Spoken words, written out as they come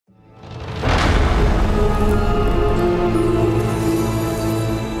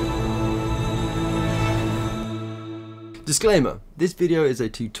Disclaimer, this video is a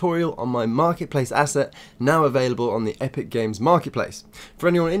tutorial on my marketplace asset now available on the Epic Games marketplace. For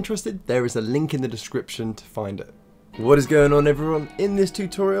anyone interested, there is a link in the description to find it. What is going on everyone? In this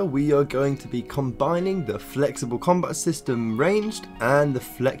tutorial we are going to be combining the flexible combat system ranged and the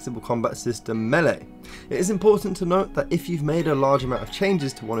flexible combat system melee. It is important to note that if you've made a large amount of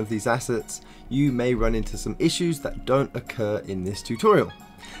changes to one of these assets, you may run into some issues that don't occur in this tutorial.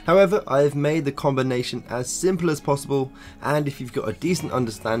 However, I have made the combination as simple as possible, and if you've got a decent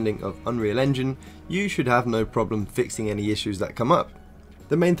understanding of Unreal Engine, you should have no problem fixing any issues that come up.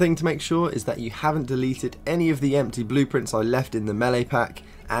 The main thing to make sure is that you haven't deleted any of the empty blueprints I left in the melee pack,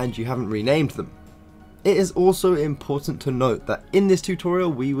 and you haven't renamed them. It is also important to note that in this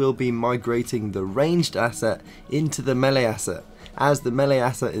tutorial we will be migrating the ranged asset into the melee asset, as the melee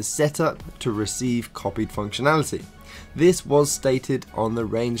asset is set up to receive copied functionality. This was stated on the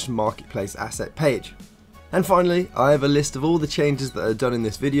ranged marketplace asset page. And finally, I have a list of all the changes that are done in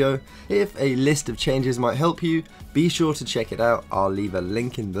this video. If a list of changes might help you, be sure to check it out. I'll leave a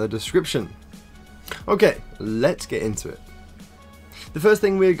link in the description. Okay, let's get into it. The first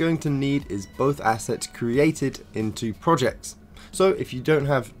thing we're going to need is both assets created into projects. So if you don't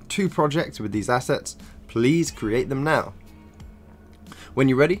have two projects with these assets, please create them now. When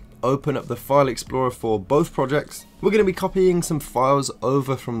you're ready, open up the file explorer for both projects. We're going to be copying some files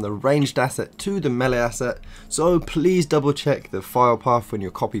over from the ranged asset to the melee asset, so please double check the file path when you're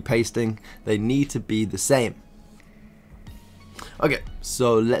copy pasting. They need to be the same. Okay,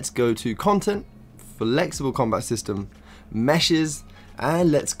 so let's go to content, flexible combat system, meshes, and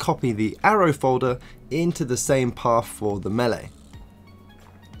let's copy the arrow folder into the same path for the melee.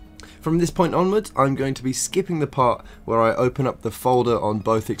 From this point onwards, I'm going to be skipping the part where I open up the folder on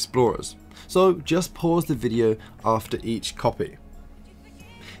both explorers. So just pause the video after each copy.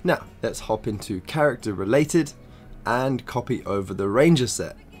 Now, let's hop into character related and copy over the ranger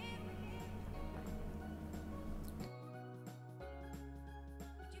set.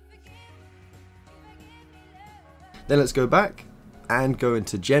 Then let's go back and go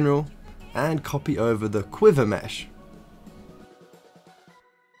into general and copy over the quiver mesh.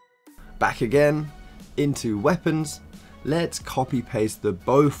 Back again into weapons, let's copy paste the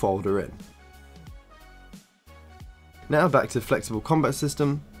bow folder in. Now back to flexible combat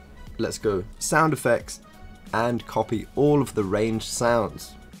system, let's go sound effects and copy all of the ranged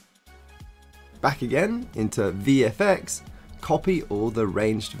sounds. Back again into VFX, copy all the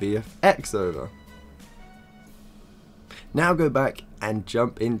ranged VFX over. Now go back and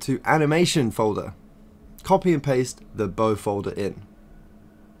jump into animation folder, copy and paste the bow folder in.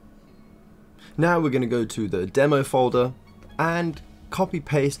 Now we're going to go to the demo folder and copy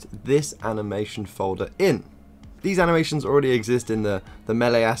paste this animation folder in. These animations already exist in the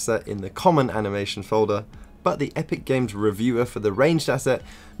melee asset in the common animation folder, but the Epic Games reviewer for the ranged asset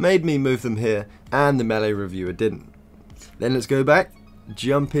made me move them here and the melee reviewer didn't. Then let's go back,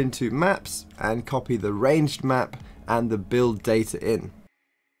 jump into maps and copy the ranged map and the build data in.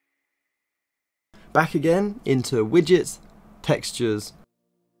 Back again into widgets, textures,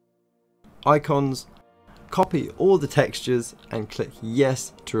 icons, copy all the textures and click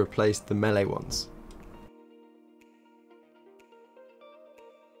yes to replace the melee ones.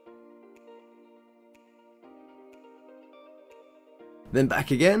 Then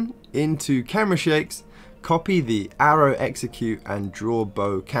back again into camera shakes, copy the arrow execute and draw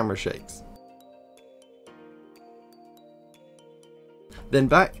bow camera shakes. Then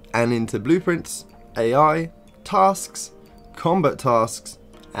back and into blueprints, AI, tasks, combat tasks,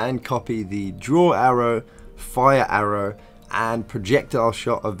 and copy the draw arrow, fire arrow, and projectile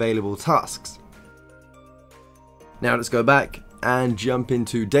shot available tasks. Now let's go back and jump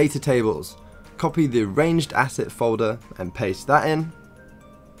into data tables. Copy the ranged asset folder and paste that in.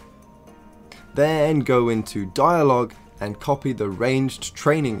 Then go into dialogue and copy the ranged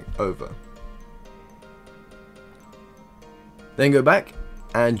training over. Then go back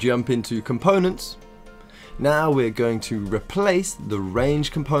and jump into components. Now we're going to replace the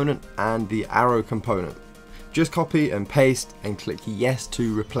range component and the arrow component. Just copy and paste and click yes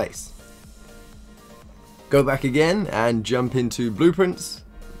to replace. Go back again and jump into blueprints,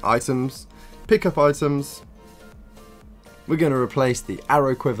 items, pick up items. We're going to replace the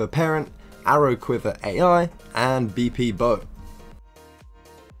arrow quiver parent, arrow quiver AI, and BP bow.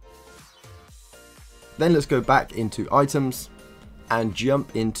 Then let's go back into items and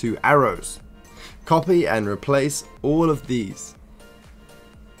jump into arrows. Copy and replace all of these.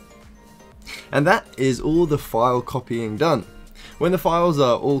 And that is all the file copying done. When the files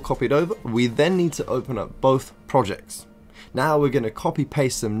are all copied over, we then need to open up both projects. Now we're going to copy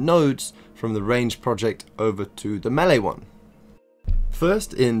paste some nodes from the ranged project over to the melee one.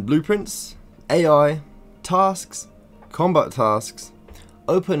 First, in blueprints, AI, tasks, combat tasks,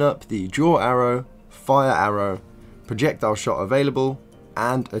 open up the draw arrow, fire arrow, projectile shot available,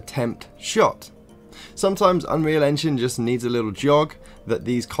 and attempt shot. Sometimes Unreal Engine just needs a little jog that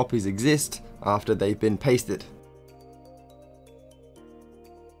these copies exist after they've been pasted.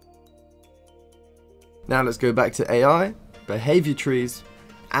 Now let's go back to AI, behavior trees,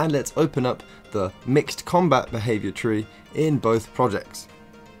 and let's open up the mixed combat behavior tree in both projects.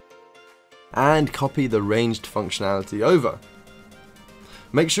 And copy the ranged functionality over.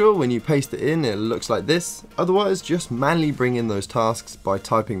 Make sure when you paste it in, it looks like this, otherwise just manually bring in those tasks by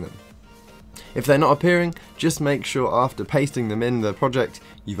typing them. If they're not appearing, just make sure after pasting them in the project,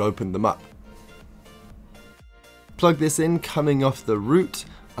 you've opened them up. Plug this in coming off the root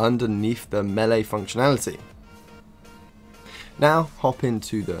underneath the melee functionality. Now hop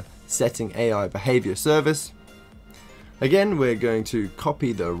into the setting AI behavior service. Again, we're going to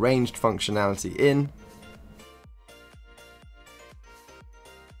copy the ranged functionality in.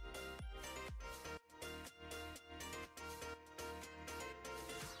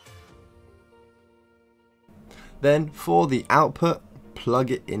 Then for the output,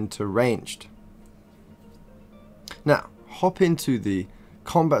 plug it into ranged. Now hop into the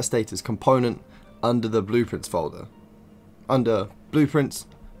combat status component under the blueprints folder. Under blueprints,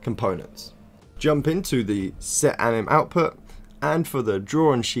 components. Jump into the set anim output, and for the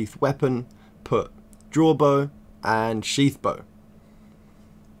draw and sheath weapon, put draw bow and sheath bow.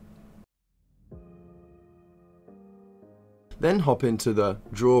 Then hop into the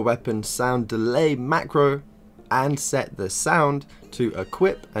draw weapon sound delay macro and set the sound to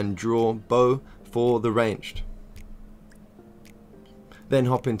equip and draw bow for the ranged. Then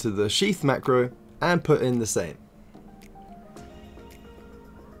hop into the sheath macro and put in the same.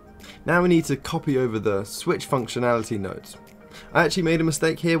 Now we need to copy over the switch functionality nodes. I actually made a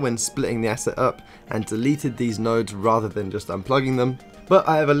mistake here when splitting the asset up and deleted these nodes rather than just unplugging them, but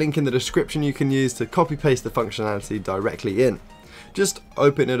I have a link in the description you can use to copy paste the functionality directly in. Just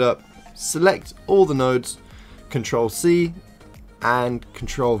open it up, select all the nodes, Control C and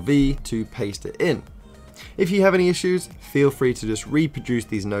Control V to paste it in. If you have any issues, feel free to just reproduce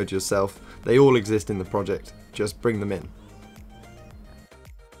these nodes yourself. They all exist in the project, just bring them in.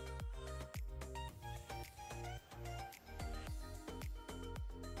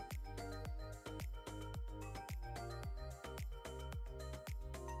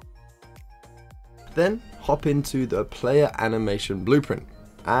 Then hop into the player animation blueprint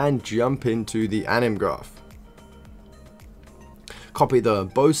and jump into the anim graph. Copy the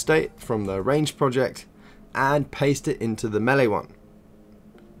bow state from the range project and paste it into the melee one.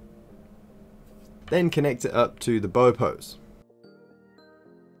 Then connect it up to the bow pose.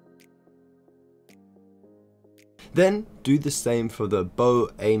 Then do the same for the bow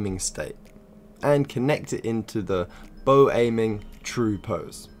aiming state and connect it into the bow aiming true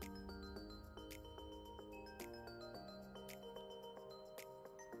pose.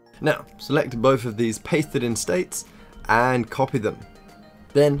 Now select both of these pasted in states and copy them.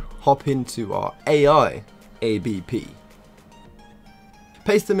 Then hop into our AI ABP.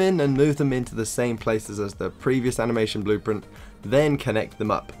 Paste them in and move them into the same places as the previous animation blueprint, then connect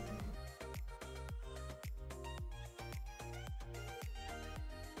them up.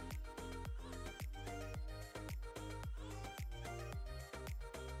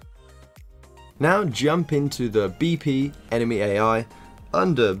 Now jump into the BP enemy AI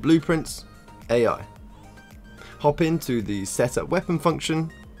under blueprints AI. Hop into the setup weapon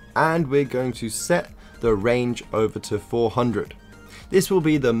function and we're going to set the range over to 400. This will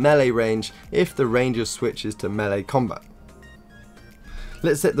be the melee range if the ranger switches to melee combat.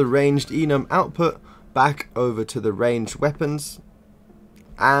 Let's set the ranged enum output back over to the ranged weapons,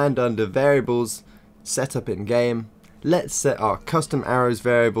 and under variables setup in game, let's set our custom arrows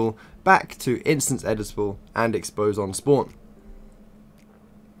variable back to instance editable and expose on spawn.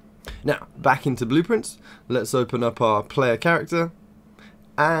 Now back into blueprints, let's open up our player character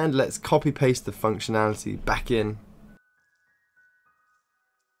and let's copy paste the functionality back in.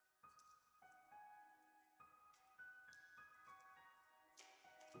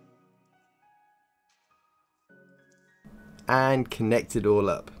 And connect it all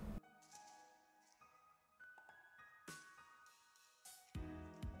up.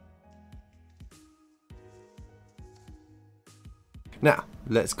 Now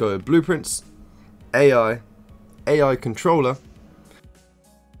let's go blueprints, AI controller.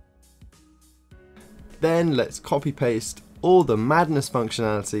 Then let's copy paste all the madness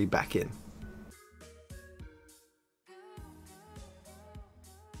functionality back in.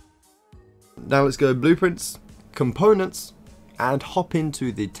 Now let's go blueprints, components, and hop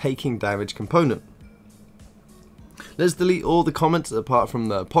into the taking damage component. Let's delete all the comments apart from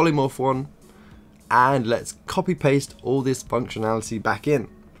the polymorph one, and let's copy paste all this functionality back in.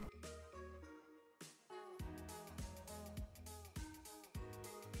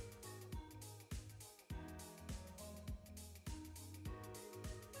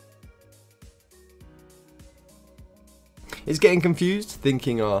 It's getting confused,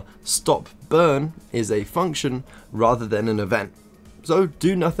 thinking our stop burn is a function rather than an event. So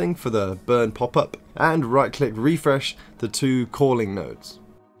do nothing for the burn pop-up and right click refresh the two calling nodes.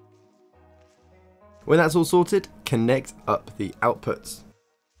 When that's all sorted, connect up the outputs.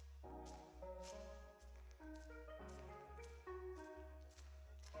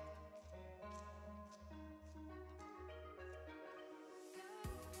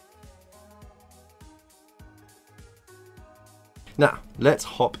 Now, let's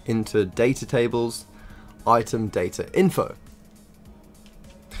hop into data tables, item data info.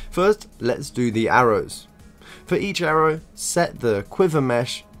 First, let's do the arrows. For each arrow, set the quiver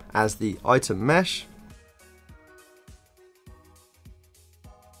mesh as the item mesh,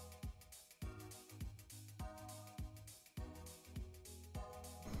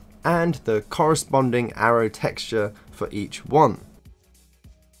 and the corresponding arrow texture for each one.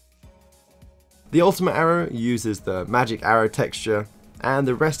 The ultimate arrow uses the magic arrow texture, and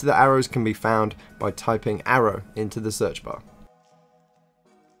the rest of the arrows can be found by typing arrow into the search bar.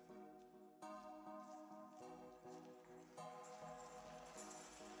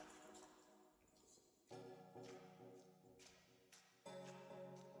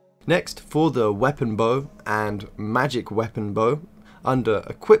 Next, for the weapon bow and magic weapon bow, under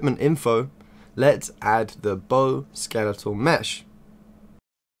equipment info, let's add the bow skeletal mesh.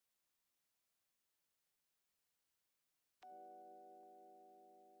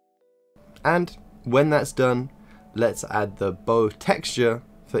 And when that's done, let's add the bow texture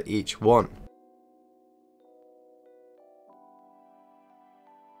for each one.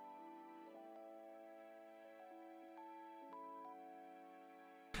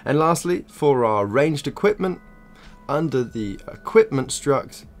 And lastly, for our ranged equipment, under the equipment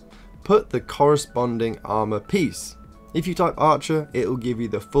struct, put the corresponding armor piece. If you type archer, it will give you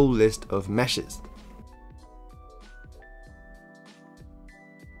the full list of meshes.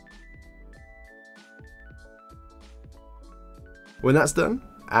 When that's done,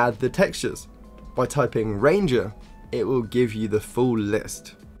 add the textures. By typing Ranger, it will give you the full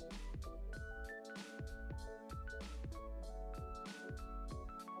list.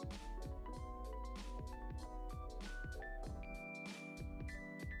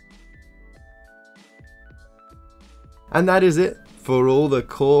 And that is it for all the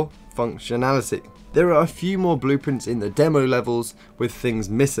core functionality. There are a few more blueprints in the demo levels with things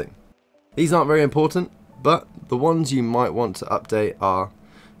missing. These aren't very important, but the ones you might want to update are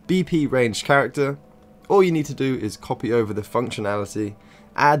BP ranged character. All you need to do is copy over the functionality,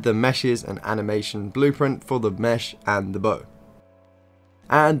 add the meshes and animation blueprint for the mesh and the bow,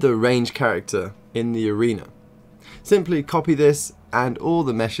 and the range character in the arena. Simply copy this and all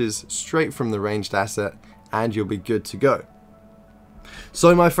the meshes straight from the ranged asset, and you'll be good to go.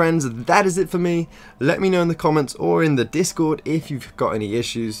 So my friends, that is it for me. Let me know in the comments or in the Discord if you've got any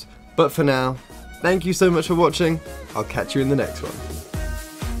issues. But for now, thank you so much for watching. I'll catch you in the next one.